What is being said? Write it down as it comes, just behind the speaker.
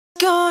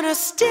gonna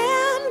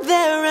stand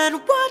there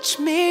and watch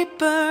me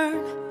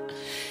burn.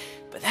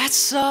 But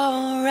that's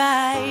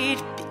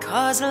alright,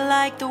 because I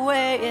like the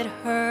way it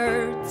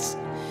hurts.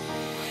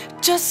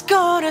 Just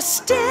gonna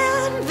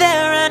stand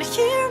there and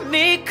hear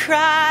me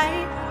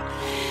cry.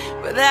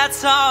 But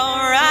that's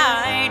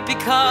alright,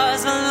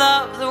 because I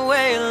love the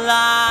way you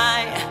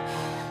lie.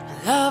 I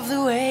love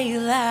the way you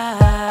lie.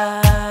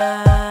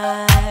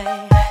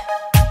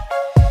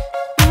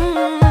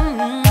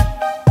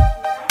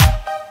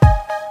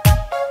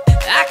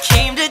 I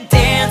came to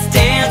dance,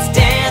 dance,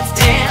 dance,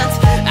 dance.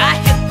 I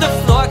hit the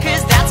floor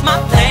 'cause that's my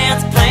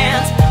plans,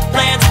 plans,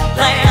 plans,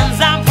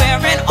 plans. I'm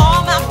wearing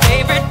all my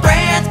favorite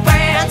brands,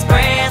 brands,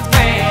 brands,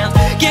 brands.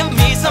 Give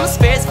me some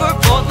space for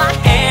both my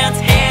hands,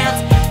 hands,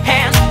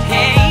 hands,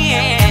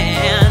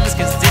 hands.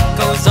 'Cause it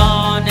goes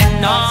on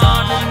and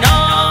on and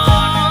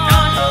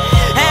on.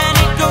 And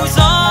it goes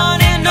on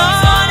and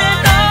on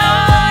and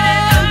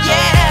on.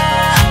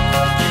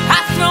 Yeah. I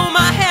throw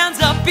my hands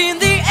up in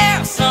the air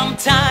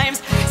sometimes,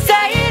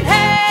 saying,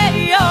 hey,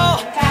 yo,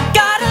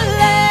 gotta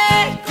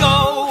let go.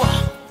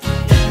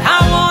 I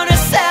wanna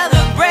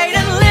celebrate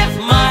and live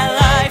my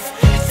life,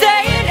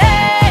 saying,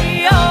 hey,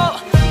 yo,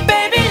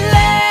 baby,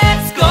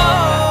 let's go.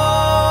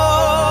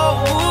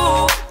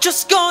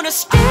 Just gonna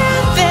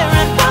stand there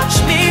and watch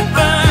me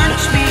burn.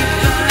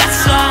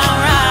 That's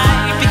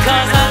alright,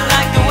 because I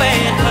like the way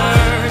it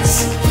hurts.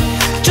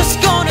 Just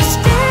gonna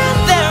stand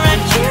there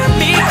and hear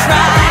me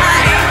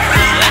cry.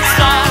 That's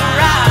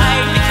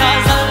alright,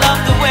 because I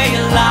love the way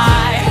you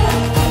lie.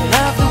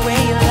 Love the way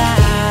you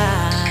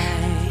lie.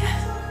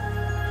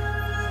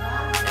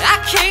 I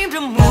came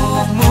to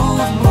move,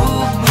 move,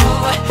 move,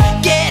 move.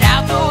 Get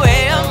out the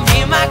way of me,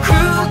 my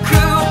crew,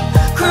 crew,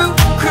 crew,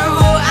 crew.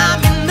 I'm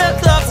in the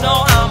club, so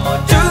I'ma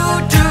do,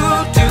 do,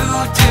 do,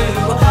 do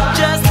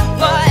just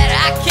what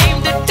I came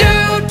to do,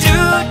 do,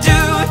 do,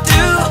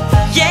 do.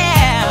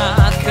 Yeah,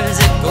 'cause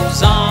it goes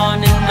on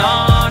and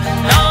on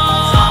and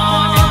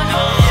on.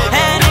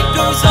 And it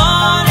goes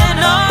on and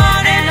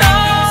on and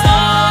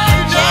on.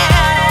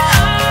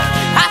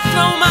 Yeah, I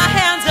throw my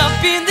hands up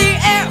in the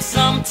air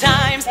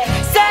sometimes,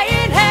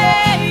 saying,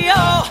 hey,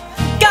 yo,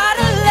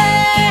 gotta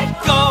let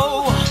go.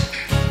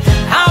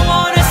 I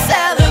wanna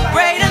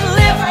celebrate and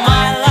live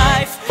my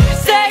life,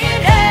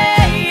 saying,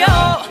 hey, yo,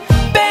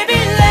 baby,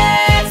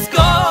 let's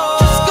go.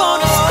 Just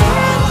gonna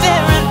stand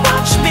there and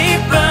watch me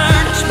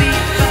burn.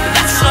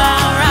 That's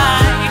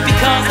alright,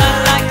 because I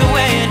like the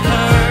way it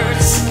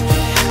hurts.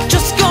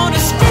 Just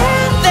gonna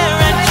stand there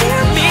and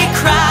hear me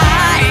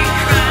cry.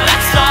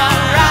 That's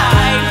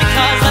alright,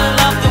 because I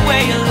love the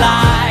way you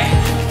lie.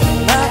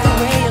 Love the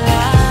way you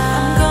lie.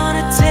 I'm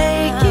gonna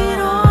take it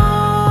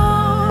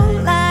all.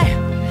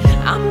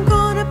 I'm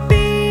gonna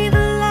be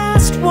the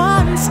last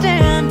one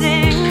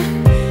standing.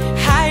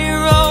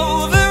 Higher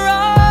over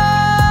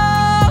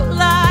all.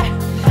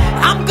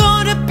 I'm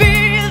gonna be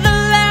the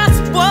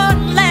last one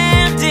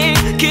landing.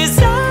 'Cause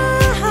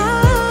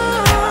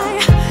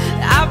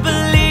I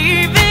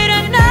believe it,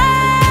 and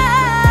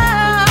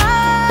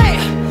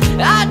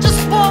I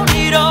just want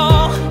it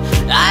all.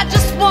 I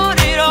just want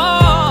it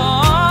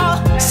all.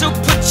 So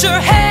put your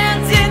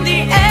hands in the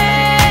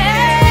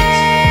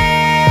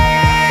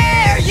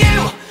air. You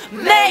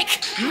make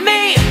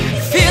me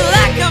feel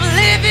like I'm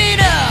living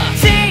a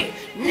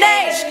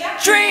teenage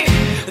dream.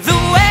 The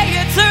way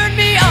you turn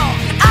me on,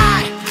 I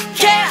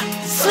can't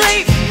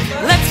sleep.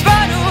 Let's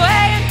run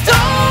away and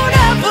don't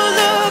ever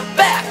look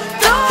back.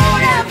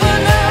 Don't ever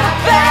look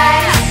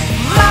back.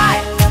 My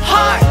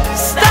heart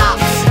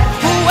stops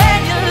when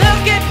you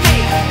look at me.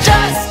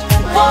 Just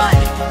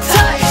one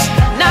touch.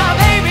 Now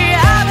baby,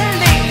 I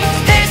believe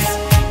this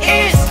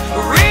is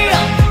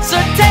real. So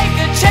take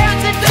a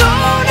chance and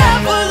don't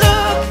ever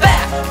look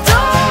back.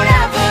 Don't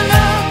ever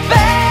look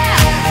back.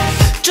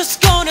 Just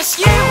gonna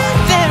stand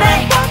there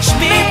and watch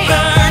me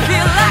burn.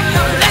 Feel like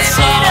that's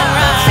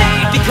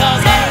alright,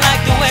 because I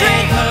like the way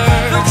it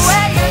hurts.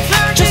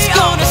 Just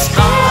gonna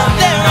stand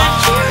there and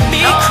hear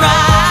me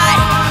cry.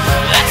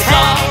 That's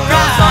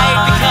alright,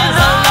 because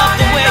I love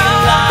the way you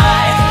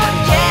lie.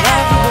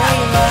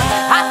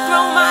 I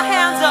throw my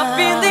hands up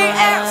in the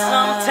air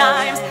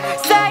sometimes,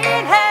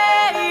 saying,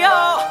 hey, yo,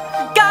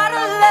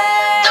 gotta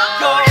let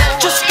go.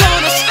 Just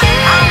gonna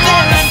stand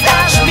there and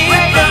watch me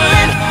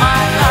burn.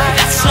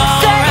 That's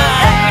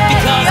alright,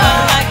 because I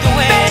like the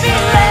way it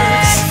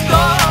hurts.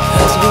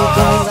 'Cause we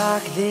gon'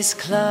 rock this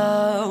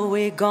club,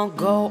 we gon'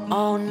 go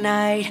all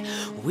night.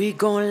 We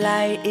gon'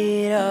 light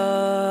it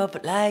up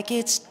like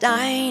it's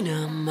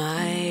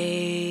dynamite.